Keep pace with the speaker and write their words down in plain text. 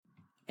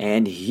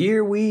And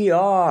here we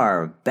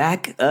are,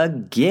 back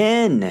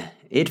again.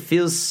 It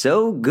feels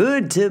so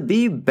good to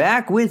be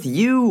back with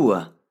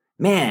you.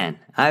 Man,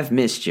 I've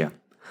missed you.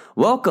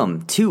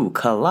 Welcome to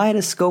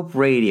Kaleidoscope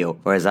Radio,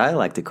 or as I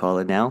like to call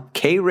it now,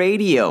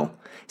 K-Radio,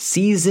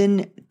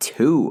 Season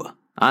 2.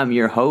 I'm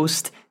your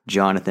host,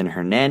 Jonathan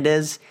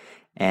Hernandez,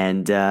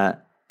 and,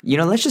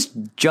 let's just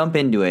jump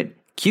into it.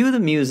 Cue the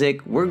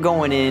music. We're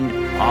going in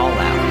all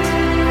out.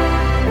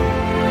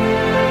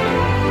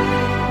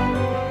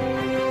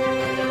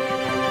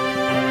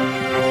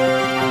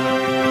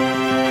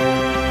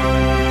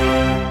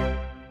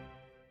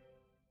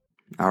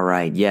 All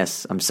right,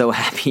 yes, I'm so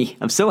happy.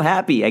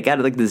 I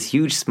got this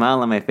huge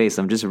smile on my face.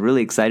 I'm just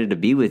really excited to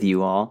be with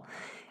you all.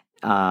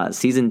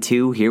 Season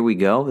 2, here we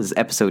go. This is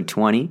episode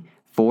 20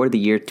 for the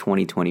year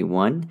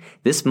 2021.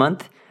 This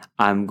month,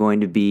 I'm going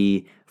to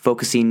be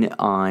focusing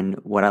on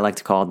what I like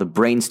to call the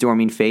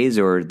brainstorming phase,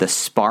 or the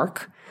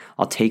spark.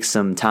 I'll take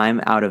some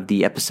time out of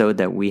the episode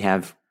that we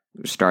have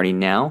starting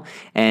now,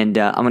 and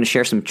I'm going to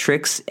share some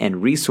tricks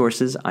and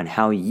resources on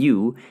how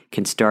you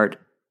can start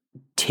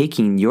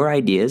taking your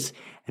ideas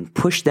and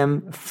push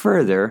them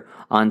further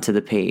onto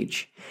the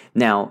page.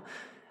 Now,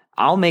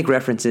 I'll make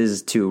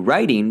references to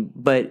writing,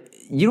 but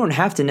you don't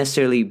have to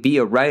necessarily be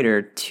a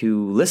writer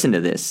to listen to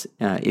this.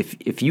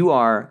 If you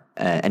are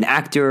an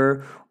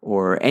actor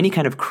or any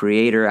kind of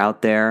creator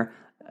out there,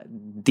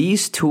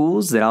 these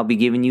tools that I'll be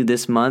giving you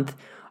this month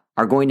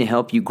are going to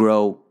help you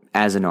grow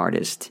as an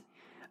artist.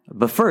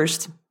 But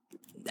first,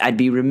 I'd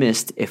be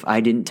remiss if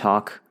I didn't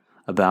talk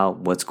about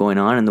what's going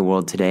on in the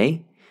world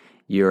today.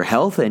 Your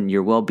health and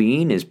your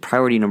well-being is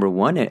priority number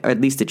one, or at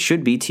least it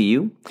should be to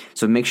you.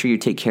 So make sure you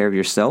take care of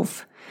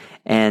yourself.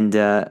 And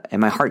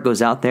my heart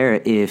goes out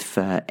there if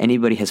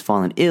anybody has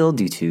fallen ill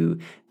due to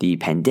the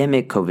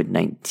pandemic,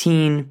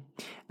 COVID-19,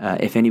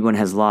 if anyone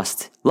has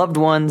lost loved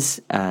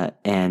ones,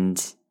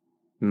 and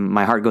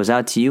my heart goes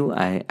out to you.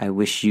 I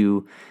wish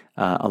you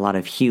a lot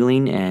of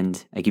healing,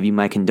 and I give you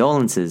my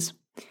condolences.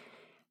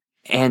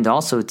 And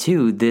also,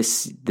 too,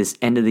 this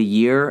end of the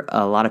year,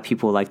 a lot of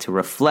people like to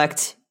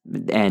reflect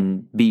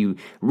and be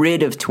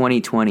rid of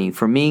 2020.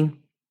 For me,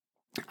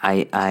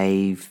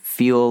 I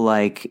feel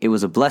like it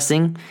was a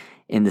blessing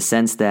in the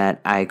sense that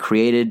I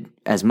created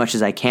as much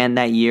as I can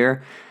that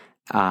year.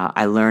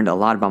 I learned a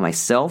lot about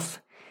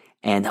myself,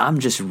 and I'm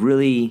just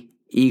really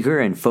eager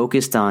and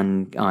focused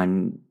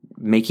on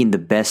making the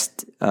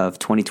best of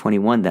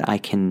 2021 that I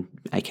can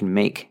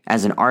make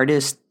as an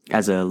artist,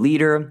 as a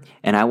leader,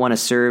 and I want to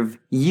serve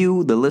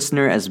you, the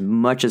listener, as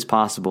much as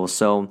possible.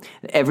 So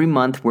every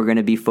month we're going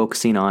to be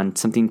focusing on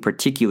something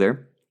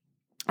particular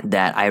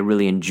that I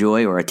really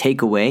enjoy, or a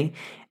takeaway,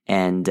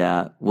 and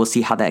we'll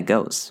see how that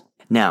goes.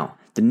 Now,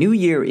 the new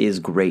year is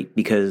great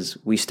because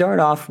we start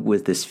off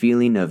with this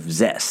feeling of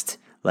zest.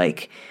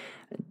 Like,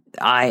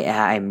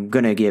 I'm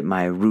going to get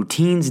my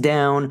routines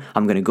down.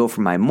 I'm going to go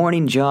for my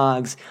morning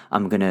jogs.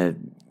 I'm going to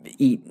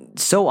eat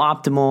so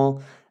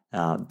optimal.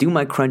 Do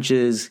my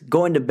crunches,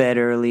 go into bed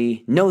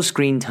early, no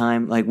screen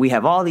time. Like, we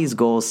have all these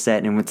goals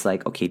set, and it's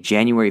like, okay,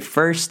 January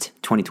 1st,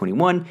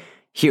 2021,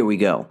 here we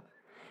go.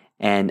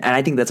 And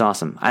I think that's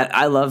awesome.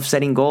 I love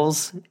setting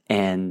goals,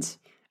 and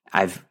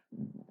I've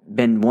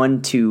been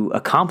one to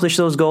accomplish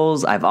those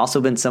goals. I've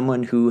also been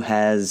someone who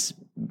has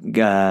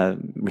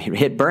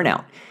hit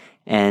burnout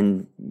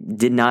and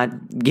did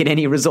not get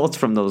any results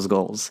from those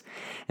goals.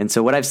 And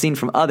so what I've seen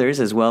from others,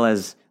 as well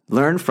as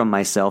learned from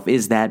myself,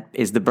 is the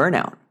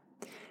burnout.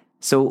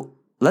 So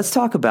let's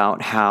talk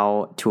about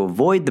how to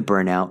avoid the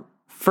burnout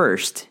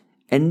first,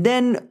 and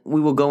then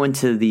we will go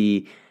into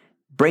the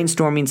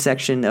brainstorming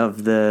section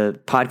of the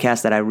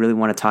podcast that I really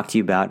want to talk to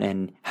you about,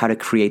 and how to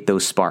create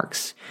those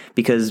sparks.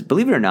 Because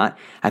believe it or not,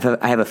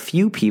 I have a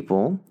few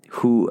people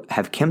who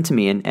have come to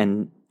me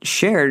and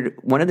shared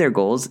one of their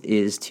goals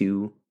is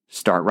to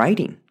start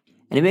writing.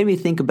 And it made me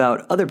think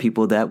about other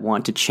people that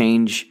want to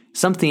change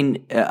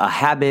something, a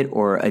habit,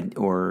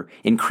 or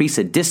increase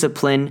a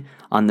discipline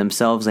on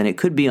themselves, and it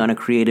could be on a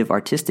creative,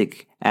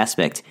 artistic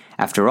aspect.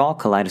 After all,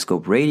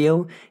 Kaleidoscope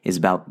Radio is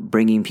about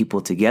bringing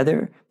people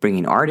together,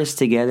 bringing artists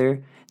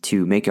together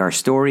to make our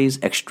stories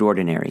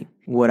extraordinary.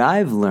 What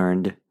I've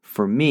learned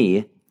for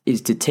me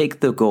is to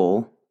take the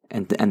goal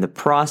and the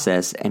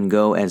process and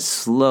go as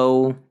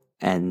slow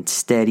and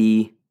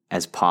steady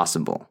as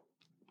possible.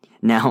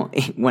 Now,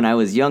 when I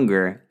was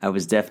younger, I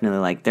was definitely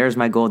like, there's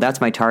my goal,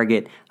 that's my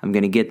target, I'm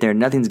going to get there,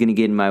 nothing's going to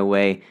get in my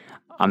way,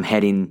 I'm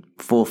heading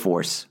full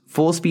force,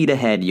 full speed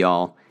ahead,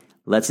 y'all,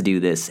 let's do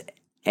this.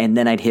 And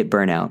then I'd hit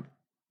burnout,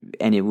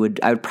 and I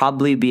would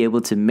probably be able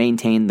to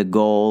maintain the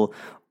goal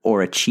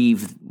or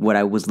achieve what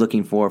I was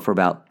looking for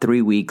about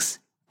 3 weeks,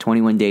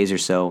 21 days or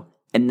so,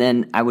 and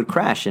then I would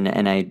crash,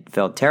 and I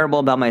felt terrible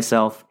about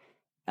myself.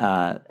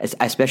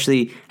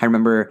 Especially, I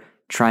remember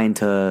trying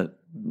to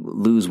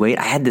lose weight.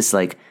 I had this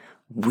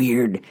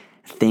weird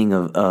thing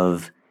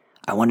of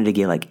I wanted to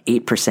get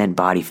 8%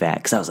 body fat,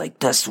 because I was like,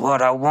 that's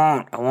what I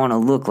want. I want to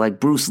look like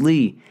Bruce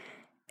Lee,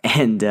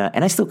 and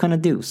I still kind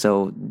of do.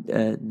 So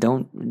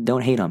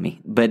don't hate on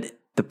me. But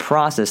the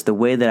process, the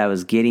way that I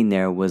was getting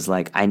there was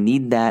like, I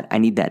need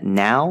that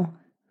now,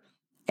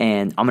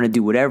 and I'm going to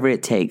do whatever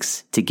it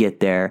takes to get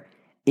there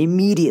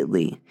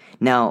immediately.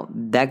 Now,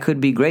 that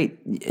could be great.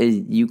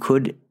 You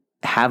could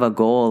have a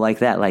goal like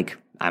that, like,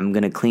 I'm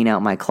going to clean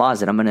out my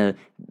closet. I'm going to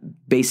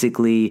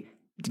basically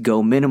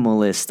go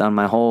minimalist on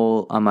my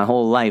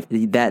whole life.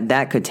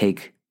 That could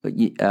take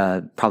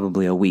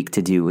probably a week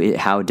to do,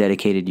 how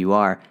dedicated you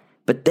are.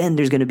 But then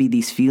there's going to be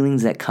these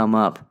feelings that come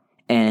up,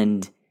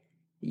 and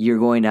you're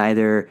going to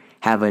either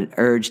have an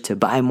urge to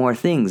buy more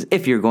things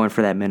if you're going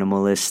for that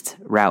minimalist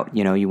route.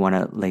 You want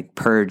to like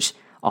purge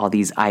all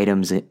these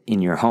items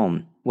in your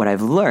home. What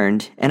I've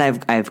learned, and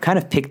I've kind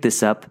of picked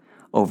this up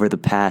over the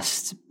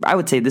past, I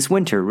would say this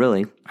winter,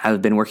 really.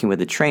 I've been working with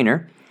a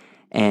trainer,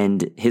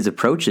 and his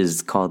approach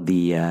is called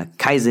the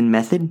Kaizen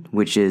method,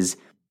 which is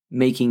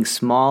making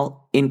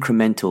small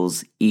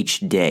incrementals each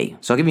day.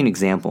 So I'll give you an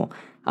example.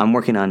 I'm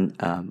working on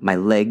my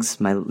legs,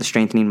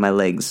 strengthening my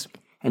legs.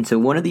 And so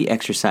one of the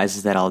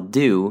exercises that I'll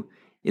do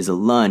is a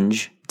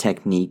lunge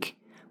technique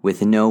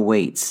with no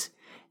weights.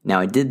 Now,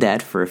 I did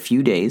that for a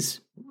few days,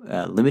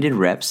 limited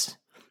reps,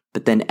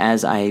 but then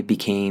as I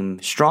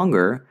became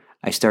stronger,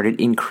 I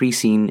started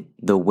increasing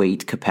the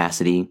weight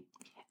capacity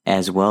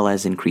as well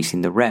as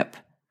increasing the rep.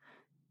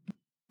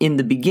 In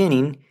the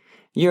beginning,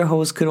 your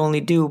host could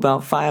only do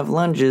about 5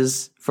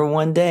 lunges for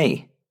one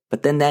day,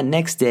 but then that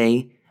next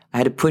day, I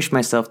had to push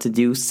myself to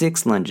do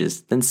 6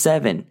 lunges, then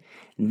 7.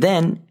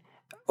 Then,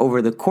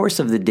 over the course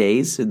of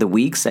the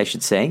weeks, I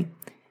should say,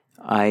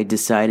 I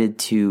decided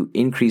to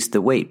increase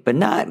the weight, but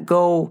not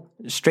go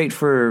straight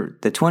for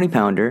the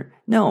 20-pounder.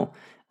 No,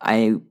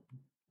 I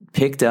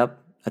picked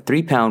up a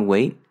 3-pound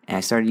weight, and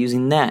I started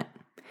using that,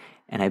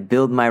 and I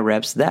build my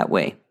reps that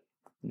way.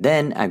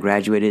 Then I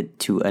graduated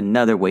to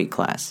another weight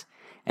class,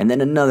 and then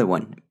another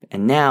one,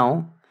 and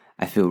now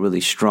I feel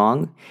really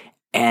strong.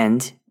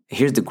 And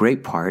here's the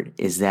great part,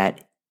 is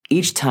that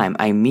each time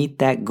I meet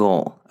that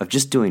goal of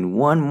just doing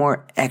one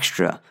more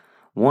extra,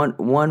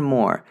 one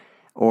more,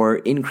 or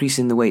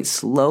increasing the weight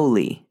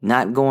slowly,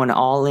 not going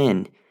all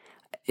in,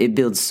 it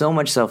builds so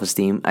much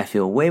self-esteem. I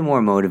feel way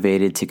more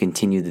motivated to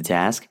continue the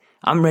task.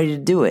 I'm ready to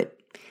do it.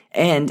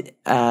 And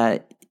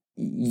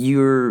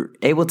you're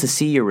able to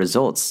see your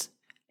results.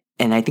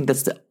 And I think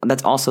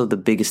that's also the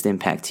biggest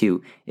impact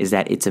too, is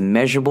that it's a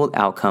measurable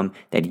outcome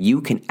that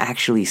you can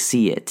actually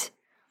see it.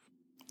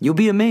 You'll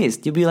be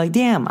amazed. You'll be like,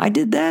 damn, I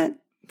did that?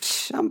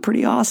 I'm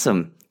pretty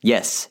awesome.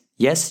 Yes,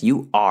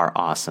 you are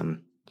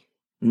awesome.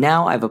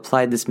 Now I've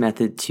applied this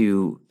method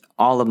to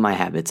all of my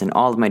habits and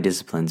all of my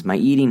disciplines, my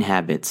eating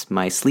habits,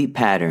 my sleep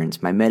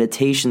patterns, my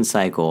meditation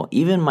cycle,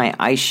 even my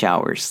ice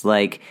showers.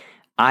 Like,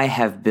 I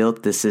have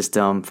built the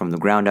system from the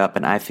ground up,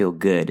 and I feel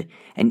good.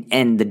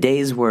 And the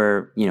days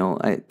where,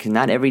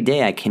 not every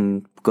day I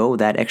can go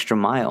that extra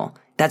mile.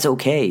 That's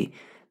okay,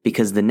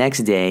 because the next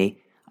day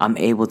I'm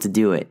able to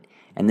do it.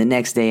 And the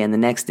next day and the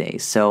next day.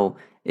 So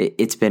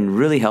it's been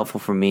really helpful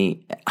for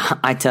me.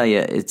 I tell you,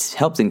 it's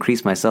helped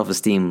increase my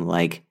self-esteem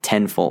like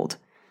tenfold.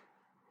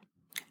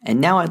 And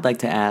now I'd like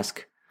to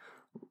ask,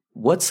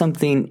 what's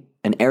an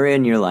area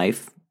in your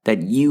life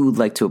that you would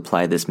like to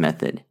apply this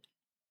method?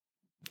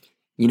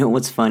 You know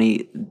what's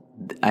funny?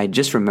 I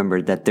just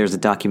remembered that there's a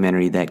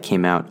documentary that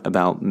came out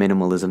about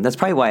minimalism. That's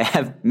probably why I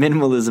have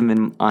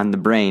minimalism on the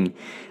brain.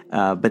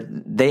 But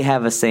they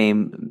have a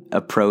same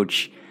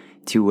approach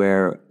to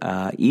where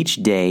each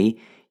day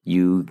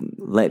you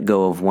let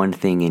go of one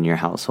thing in your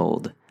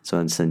household. So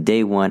it's on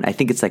day 1, I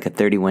think it's like a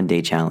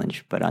 31-day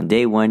challenge. But on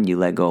day 1, you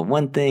let go of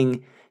one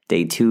thing.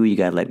 Day 2, you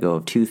got to let go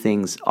of 2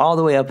 things, all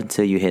the way up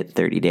until you hit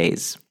 30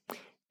 days.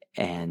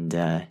 And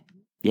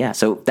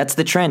so that's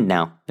the trend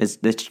now.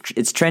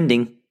 It's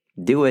trending.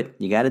 Do it.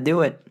 You got to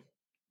do it.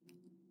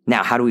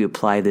 Now, how do we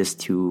apply this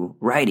to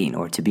writing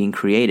or to being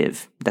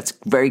creative? That's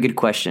a very good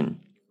question.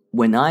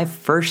 When I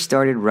first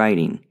started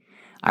writing,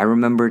 I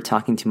remember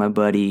talking to my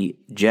buddy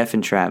Jeff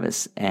and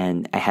Travis,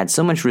 and I had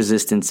so much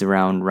resistance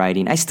around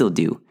writing. I still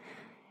do.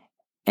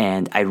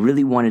 And I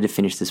really wanted to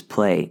finish this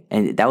play.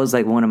 And that was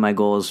like one of my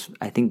goals,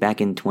 I think back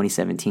in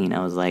 2017.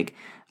 I was like,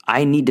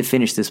 I need to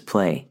finish this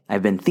play.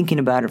 I've been thinking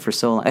about it for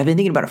so long. I've been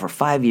thinking about it for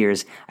 5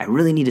 years. I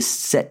really need to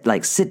sit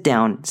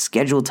down,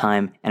 schedule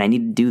time, and I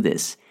need to do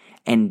this.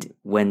 And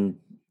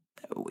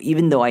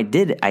even though I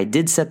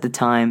did set the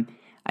time,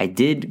 I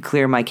did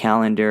clear my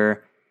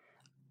calendar,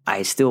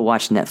 I still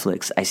watched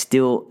Netflix. I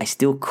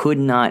still could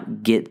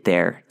not get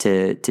there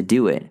to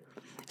do it.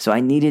 So I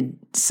needed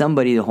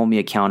somebody to hold me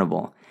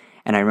accountable.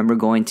 And I remember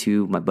going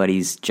to my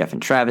buddies, Jeff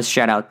and Travis.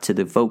 Shout out to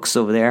the folks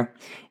over there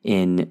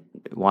in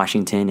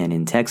Washington and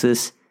in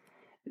Texas.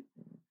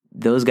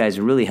 Those guys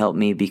really helped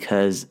me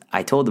because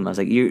I told them, I was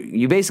like,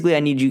 you basically,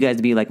 I need you guys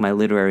to be like my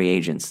literary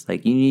agents.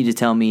 Like, you need to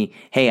tell me,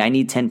 hey, I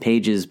need 10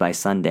 pages by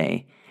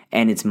Sunday.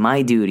 And it's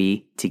my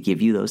duty to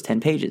give you those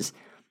 10 pages.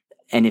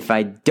 And if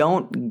I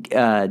don't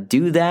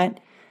do that,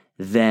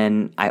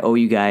 then I owe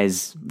you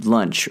guys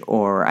lunch,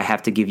 or I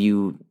have to give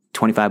you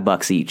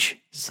 $25 each.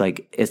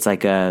 It's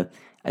like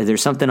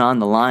there's something on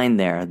the line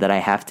there that I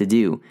have to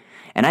do.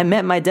 And I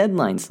met my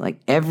deadlines. Like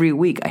every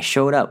week I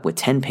showed up with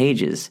 10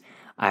 pages.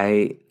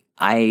 I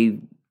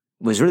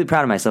was really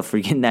proud of myself for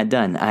getting that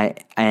done.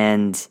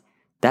 And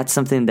that's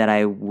something that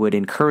I would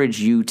encourage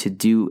you to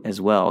do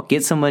as well.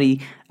 Get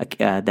somebody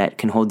that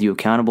can hold you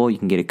accountable. You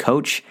can get a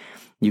coach.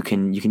 You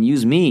can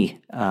use me.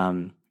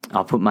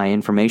 I'll put my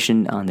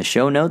information on the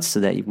show notes so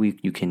that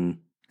you can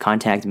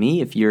contact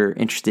me if you're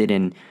interested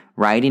in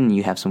writing and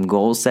you have some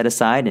goals set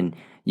aside and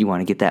you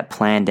want to get that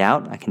planned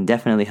out. I can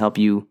definitely help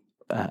you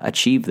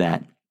achieve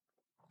that.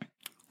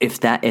 If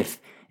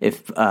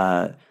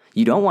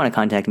you don't want to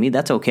contact me,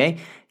 that's okay.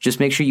 Just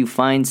make sure you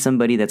find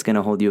somebody that's going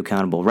to hold you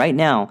accountable. Right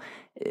now,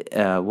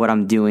 what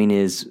I'm doing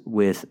is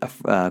with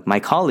my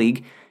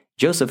colleague,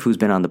 Joseph, who's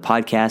been on the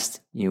podcast.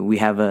 We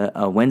have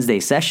a Wednesday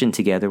session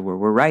together where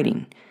we're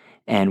writing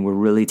and we're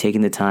really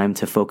taking the time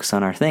to focus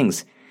on our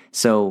things.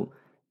 So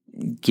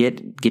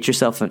get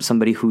yourself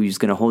somebody who's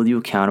going to hold you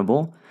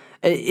accountable.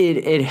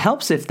 It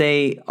helps if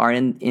they are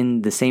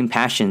in the same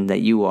passion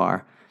that you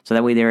are. So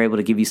that way they're able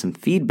to give you some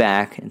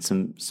feedback and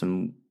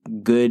some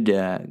good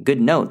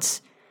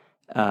notes.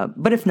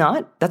 But if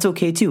not, that's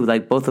okay too.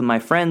 Like both of my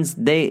friends,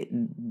 they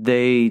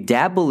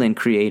dabble in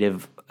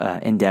creative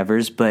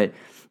endeavors, but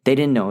they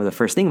didn't know the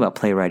first thing about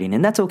playwriting,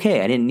 and that's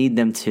okay. I didn't need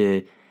them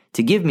to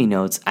give me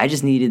notes. I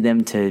just needed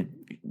them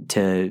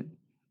to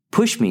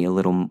push me a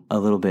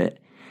little bit.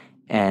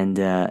 And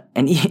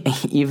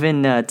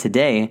even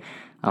today,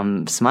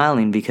 I'm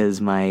smiling because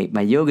my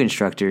yoga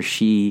instructor,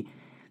 she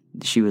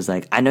was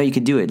like, "I know you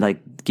could do it.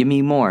 Like, give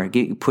me more.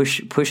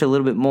 Push a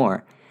little bit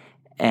more."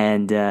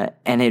 And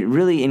it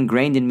really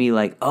ingrained in me,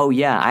 like, oh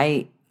yeah,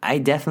 I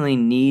definitely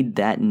need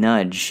that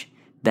nudge,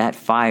 that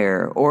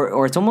fire,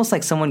 or it's almost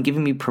like someone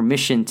giving me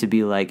permission to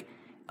be like,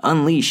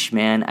 unleash,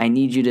 man. I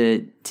need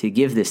you to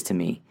give this to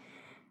me.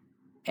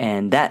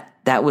 And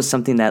that was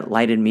something that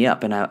lighted me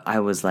up, and I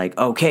was like,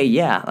 okay,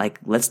 yeah, like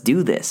let's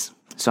do this.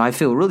 So I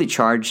feel really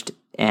charged,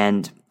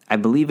 and I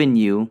believe in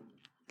you,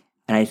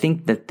 and I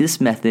think that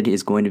this method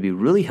is going to be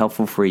really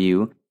helpful for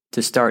you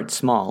to start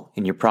small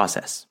in your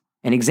process.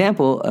 An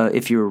example,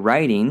 if you're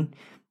writing,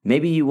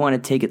 maybe you want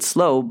to take it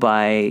slow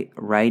by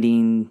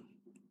writing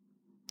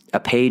a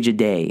page a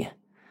day.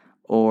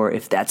 Or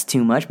if that's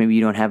too much, maybe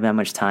you don't have that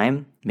much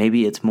time,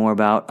 maybe it's more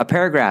about a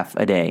paragraph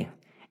a day.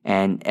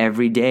 And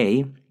every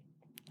day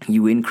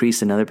you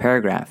increase another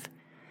paragraph.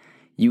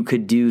 You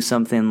could do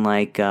something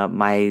like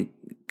my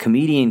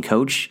comedian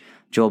coach,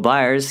 Joel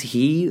Byers,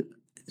 he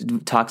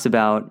talks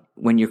about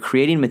when you're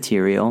creating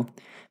material,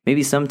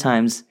 maybe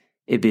sometimes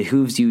it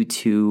behooves you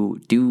to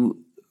do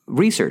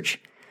research.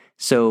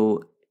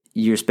 So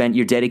you're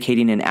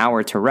dedicating an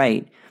hour to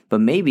write, but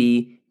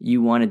maybe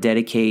you want to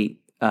dedicate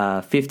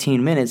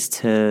 15 minutes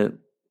to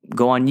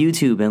go on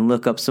YouTube and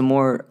look up some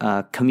more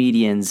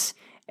comedians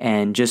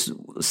and just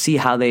see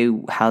how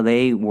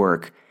they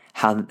work,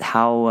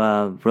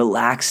 how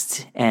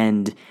relaxed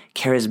and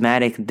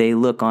charismatic they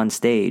look on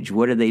stage.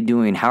 What are they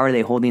doing? How are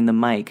they holding the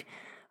mic?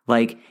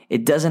 Like,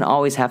 it doesn't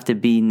always have to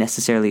be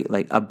necessarily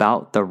like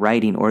about the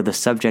writing or the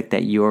subject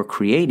that you're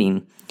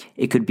creating.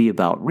 It could be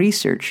about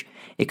research.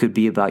 It could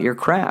be about your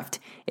craft.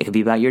 It could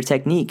be about your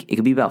technique. It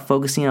could be about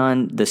focusing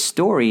on the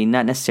story,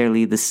 not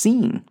necessarily the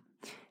scene.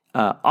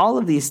 All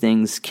of these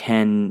things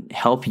can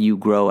help you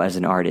grow as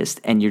an artist,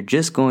 and you're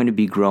just going to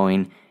be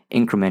growing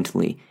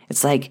incrementally.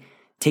 It's like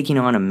taking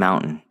on a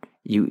mountain.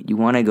 You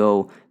want to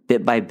go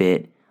bit by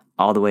bit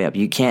all the way up.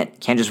 You can't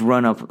just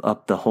run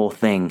up the whole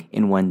thing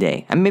in one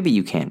day. I mean, maybe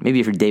you can. Maybe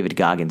if you're David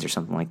Goggins or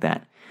something like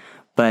that.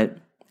 But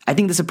I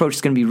think this approach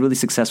is going to be really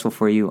successful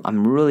for you.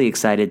 I'm really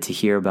excited to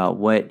hear about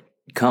what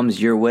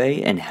comes your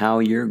way and how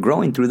you're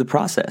growing through the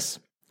process.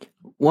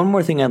 One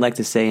more thing I'd like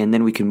to say, and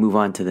then we can move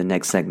on to the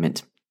next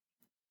segment.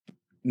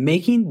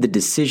 Making the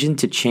decision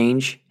to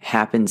change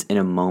happens in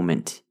a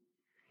moment.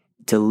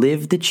 To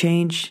live the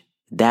change,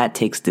 that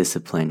takes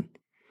discipline.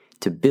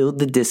 To build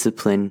the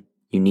discipline,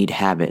 you need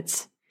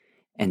habits.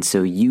 And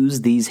so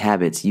use these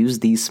habits, use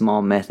these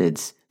small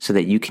methods so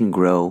that you can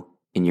grow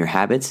in your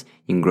habits,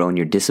 you can grow in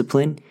your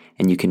discipline,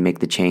 and you can make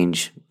the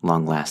change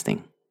long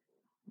lasting.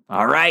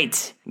 All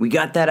right, we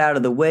got that out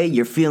of the way.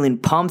 You're feeling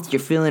pumped. You're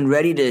feeling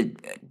ready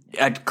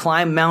to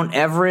climb Mount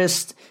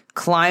Everest,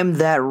 climb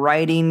that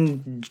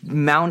writing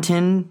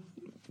mountain,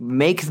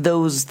 make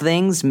those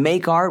things,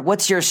 make art.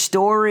 What's your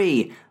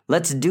story?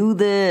 Let's do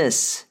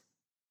this.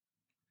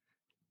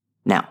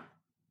 Now,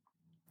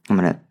 I'm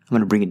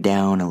gonna bring it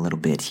down a little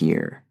bit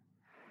here,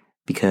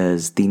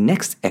 because the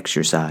next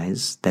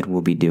exercise that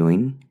we'll be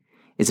doing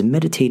is a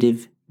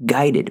meditative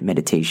guided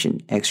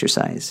meditation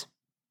exercise.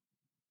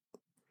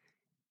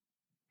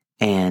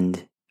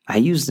 And I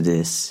used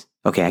this.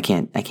 Okay, I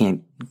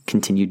can't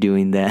continue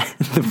doing the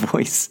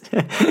voice.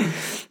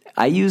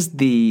 I used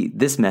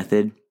this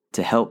method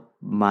to help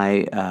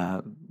me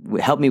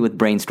with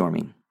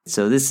brainstorming.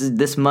 So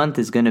this month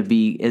is going to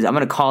be, I'm going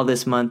to call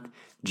this month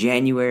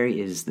January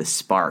is the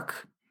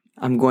spark.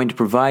 I'm going to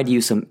provide you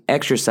some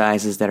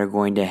exercises that are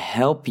going to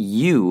help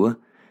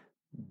you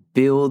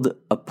build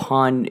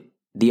upon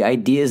the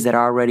ideas that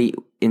are already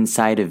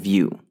inside of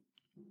you.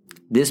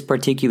 This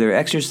particular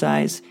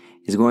exercise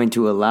is going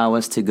to allow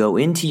us to go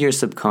into your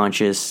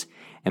subconscious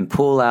and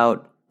pull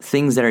out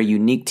things that are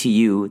unique to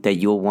you that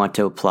you'll want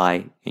to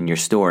apply in your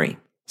story.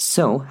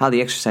 So, how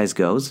the exercise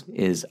goes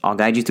is I'll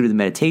guide you through the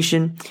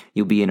meditation.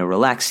 You'll be in a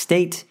relaxed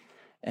state.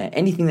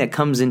 Anything that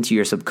comes into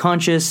your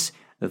subconscious,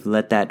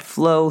 let that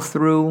flow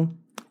through.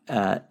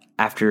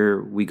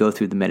 After we go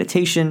through the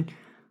meditation,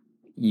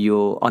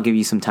 I'll give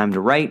you some time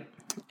to write,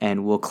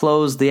 and we'll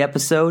close the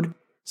episode.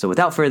 So,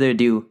 without further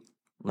ado,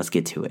 let's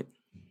get to it.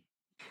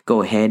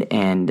 Go ahead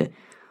and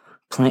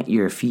plant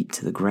your feet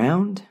to the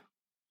ground.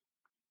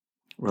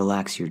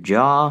 Relax your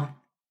jaw.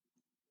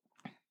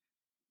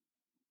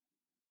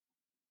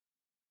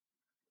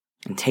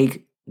 And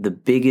take the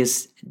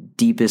biggest,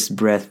 deepest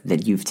breath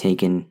that you've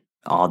taken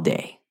all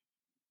day.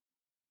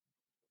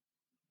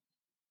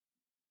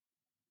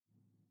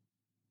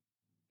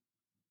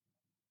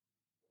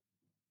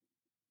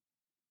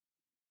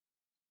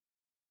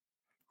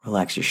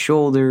 Relax your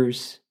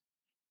shoulders.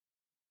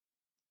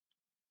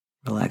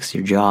 Relax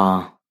your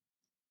jaw.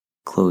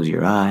 Close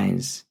your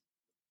eyes.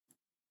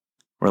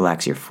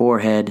 Relax your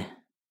forehead.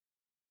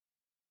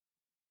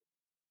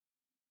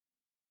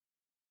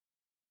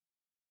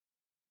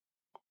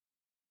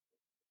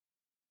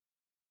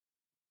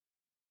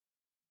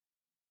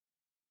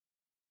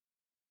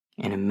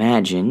 And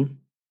imagine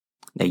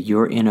that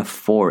you're in a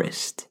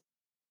forest.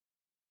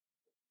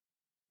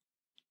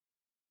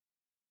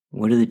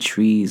 What do the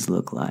trees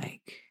look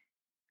like?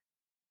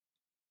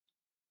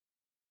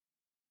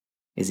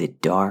 Is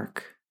it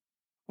dark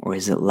or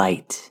is it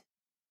light?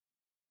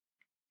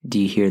 Do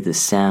you hear the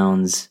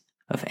sounds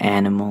of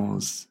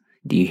animals?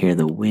 Do you hear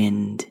the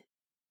wind?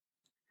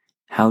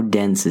 How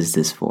dense is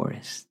this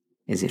forest?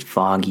 Is it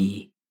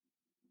foggy?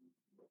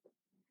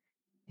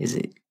 Is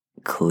it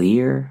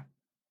clear?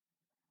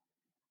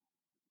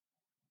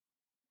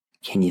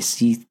 Can you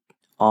see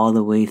all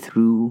the way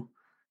through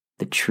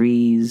the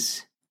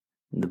trees,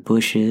 the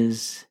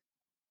bushes,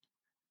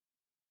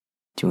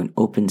 to an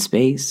open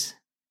space?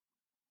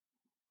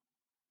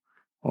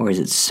 Or is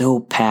it so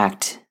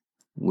packed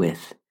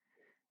with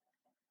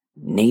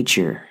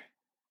nature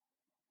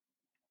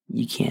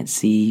you can't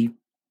see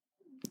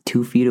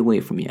 2 feet away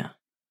from you?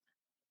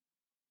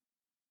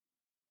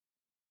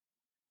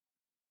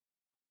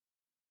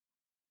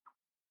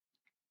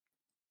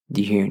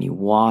 Do you hear any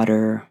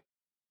water?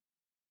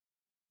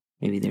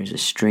 Maybe there's a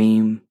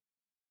stream.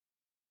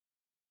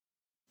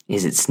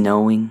 Is it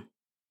snowing?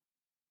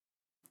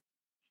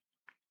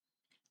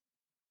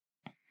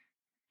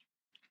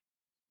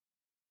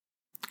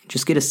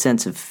 Just get a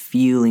sense of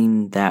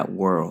feeling that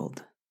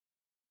world.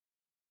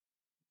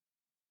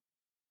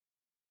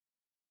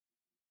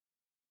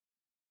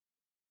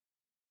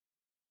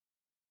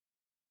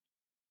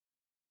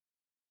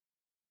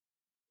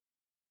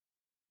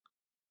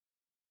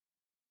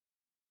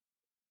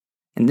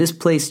 And this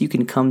place you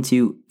can come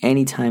to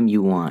anytime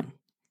you want.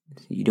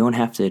 You don't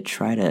have to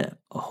try to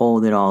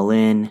hold it all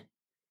in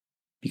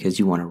because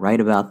you want to write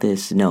about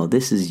this. No,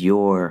 this is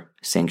your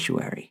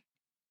sanctuary.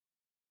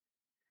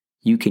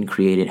 You can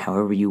create it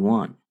however you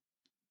want.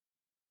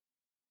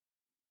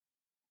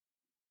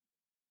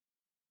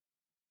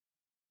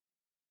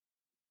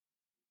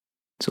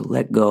 So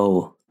let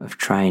go of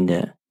trying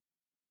to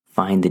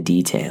find the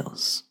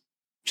details.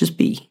 Just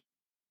be.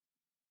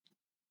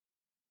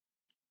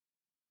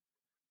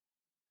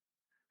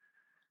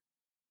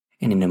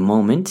 And in a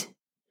moment,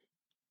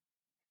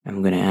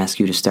 I'm going to ask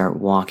you to start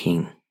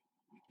walking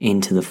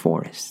into the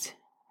forest,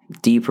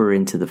 deeper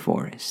into the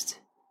forest.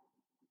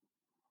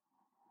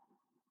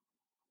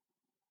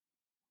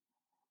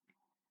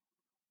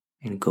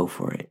 And go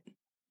for it.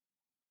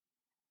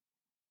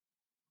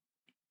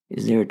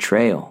 Is there a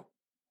trail?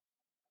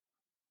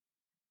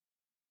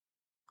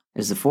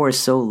 Is the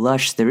forest so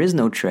lush there is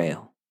no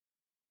trail?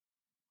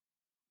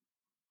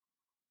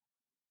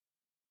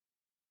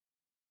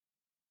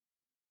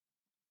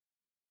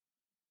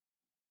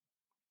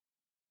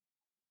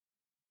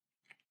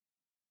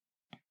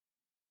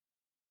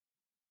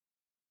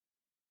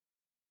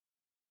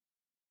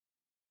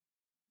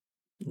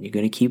 You're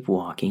going to keep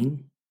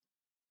walking.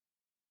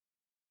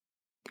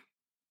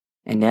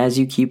 And as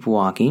you keep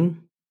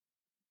walking,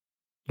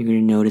 you're going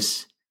to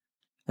notice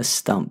a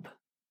stump,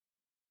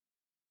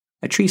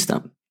 a tree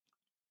stump.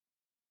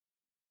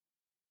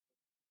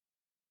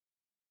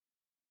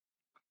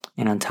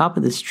 And on top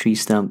of this tree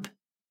stump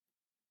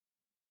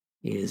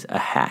is a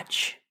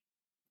hatch.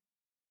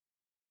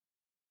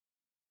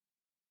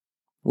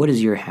 What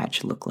does your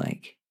hatch look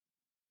like?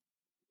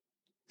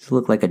 Does it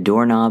look like a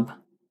doorknob?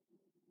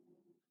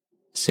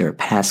 Is there a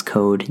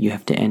passcode you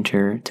have to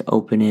enter to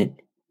open it?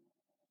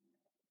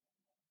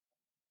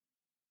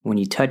 When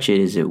you touch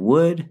it, is it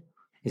wood?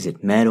 Is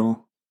it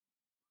metal?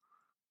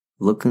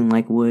 Looking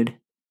like wood?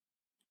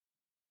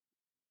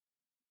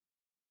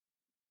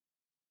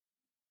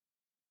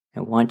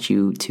 I want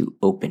you to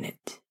open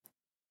it.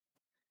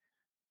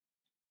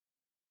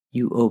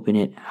 You open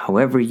it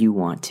however you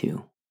want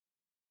to.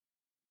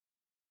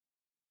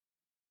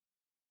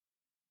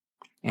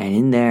 And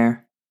in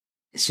there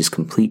is just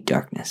complete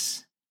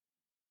darkness.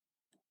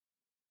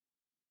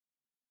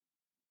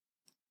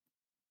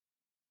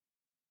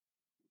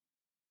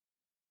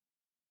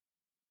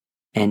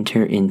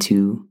 enter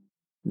into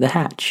the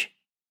hatch.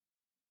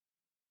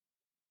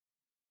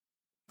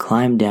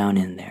 Climb down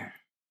in there.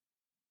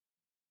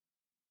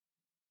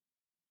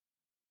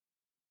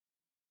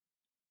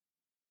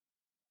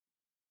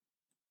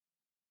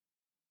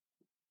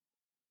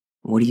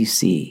 What do you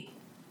see?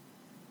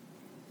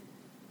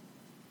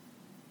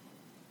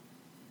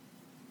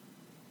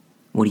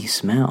 What do you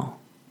smell?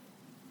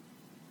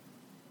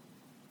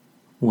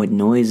 What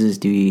noises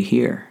do you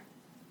hear?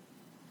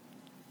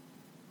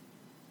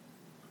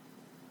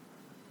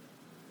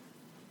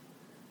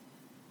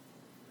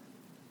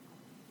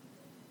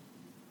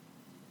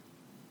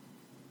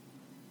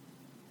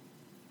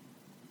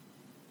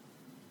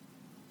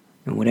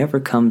 And whatever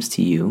comes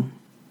to you,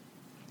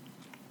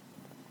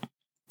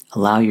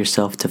 allow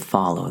yourself to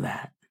follow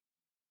that.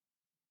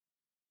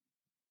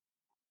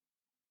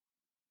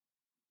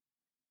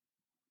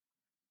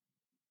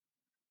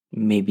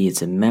 Maybe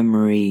it's a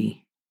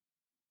memory.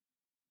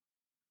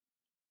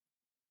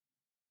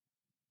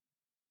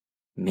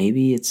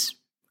 Maybe it's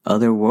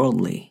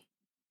otherworldly.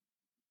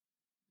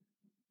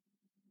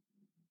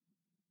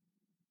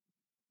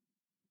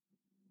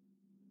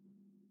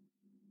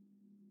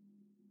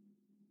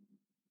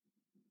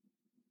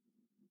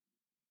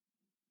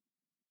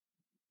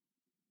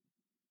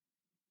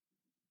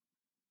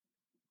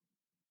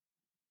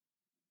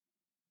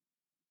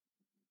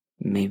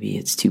 Maybe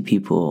it's two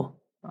people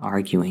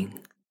arguing.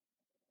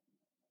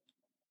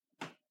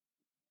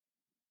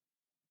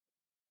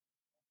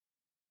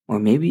 Or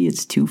maybe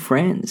it's two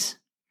friends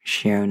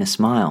sharing a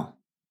smile.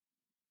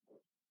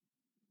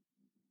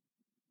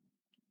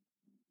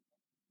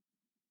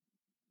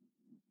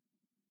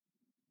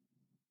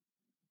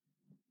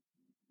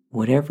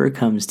 Whatever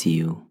comes to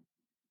you,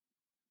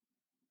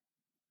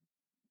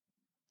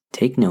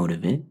 take note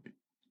of it.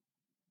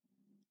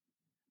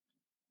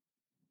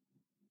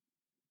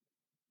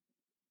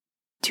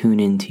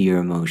 Tune into your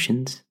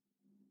emotions.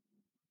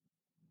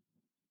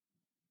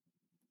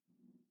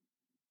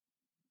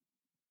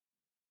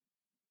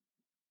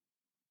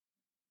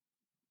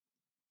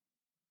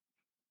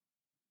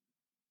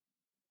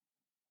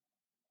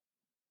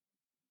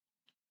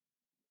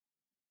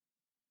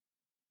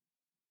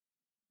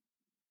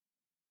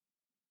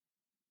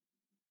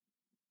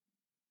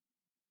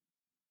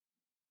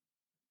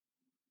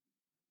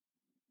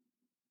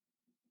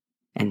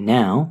 And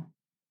now,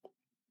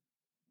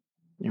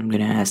 I'm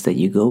going to ask that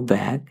you go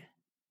back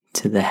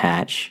to the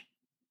hatch,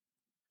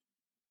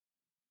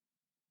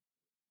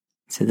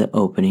 to the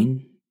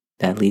opening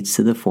that leads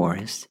to the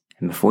forest.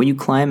 And before you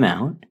climb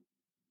out,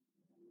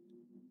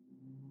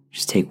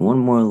 just take one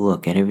more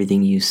look at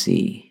everything you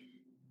see.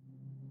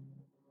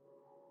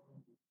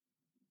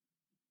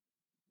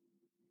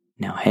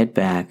 Now head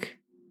back.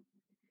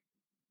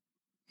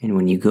 And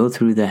when you go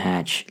through the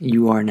hatch,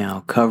 you are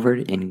now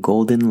covered in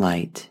golden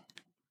light.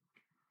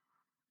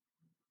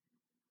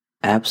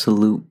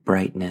 Absolute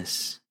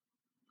brightness.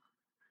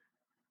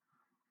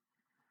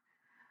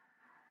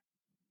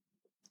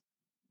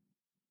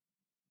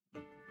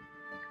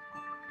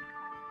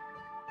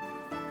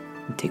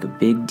 Take a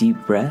big deep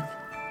breath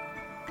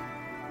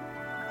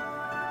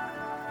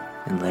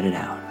and let it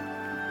out.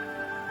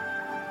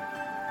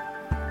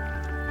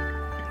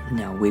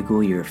 Now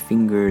wiggle your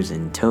fingers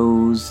and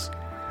toes.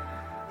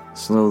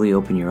 Slowly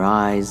open your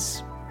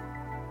eyes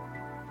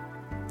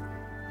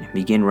and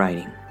begin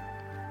writing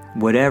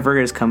whatever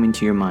is coming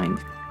to your mind.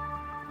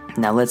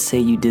 Now let's say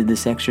you did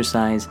this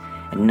exercise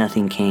and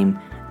nothing came.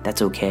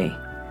 That's okay.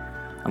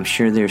 I'm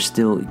sure there's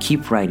still,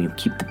 keep writing,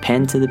 keep the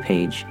pen to the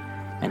page,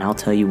 and I'll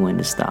tell you when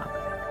to stop.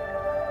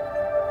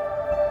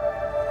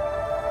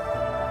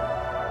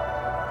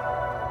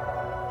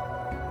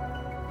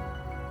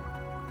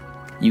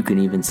 You can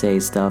even say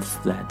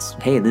stuff that's,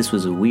 hey, this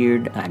was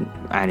weird,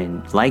 I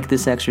didn't like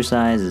this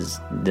exercise,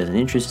 it doesn't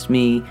interest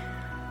me,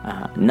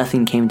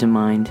 nothing came to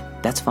mind.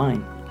 That's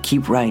fine.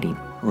 Keep writing.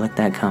 Let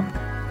that come.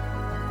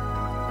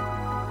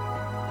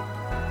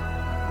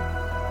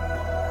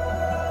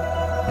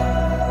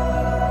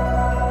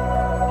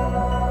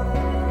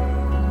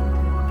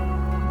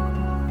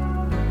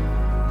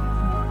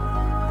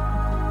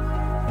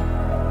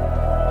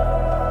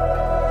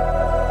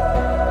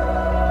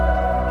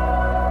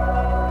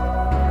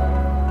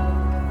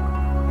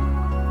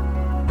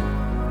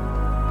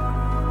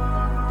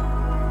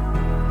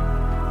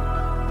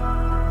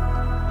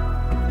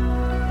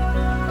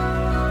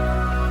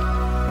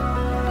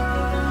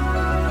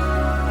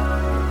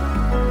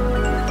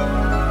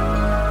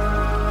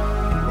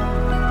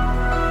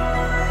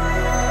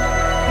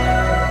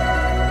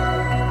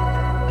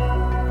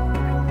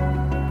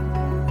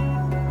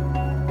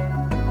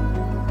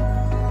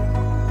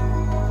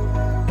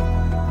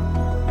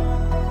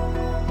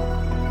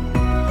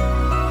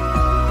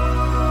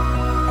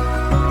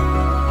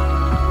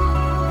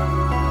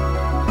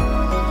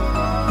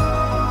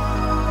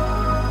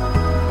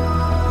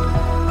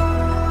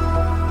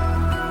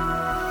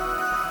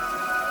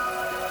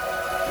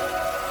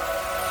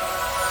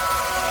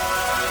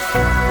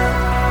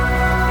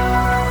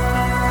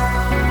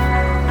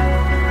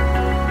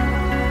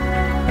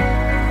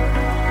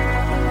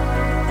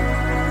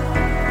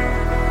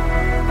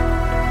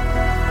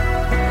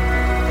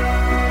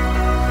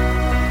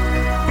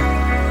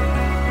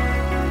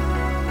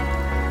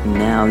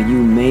 now,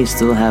 you may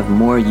still have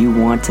more you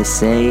want to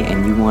say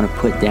and you want to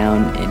put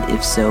down, and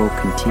if so,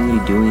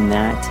 continue doing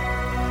that.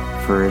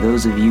 For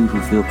those of you who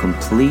feel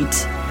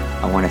complete,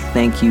 I want to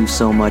thank you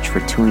so much for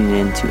tuning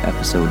in to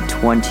episode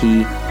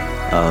 20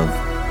 of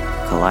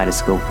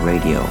Kaleidoscope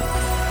Radio.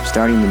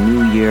 Starting the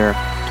new year,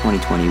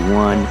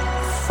 2021,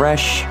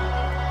 fresh,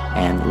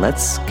 and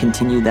let's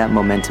continue that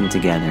momentum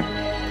together.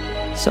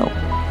 So,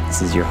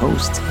 this is your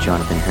host,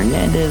 Jonathan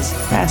Hernandez,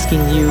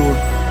 asking you,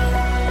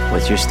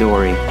 what's your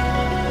story?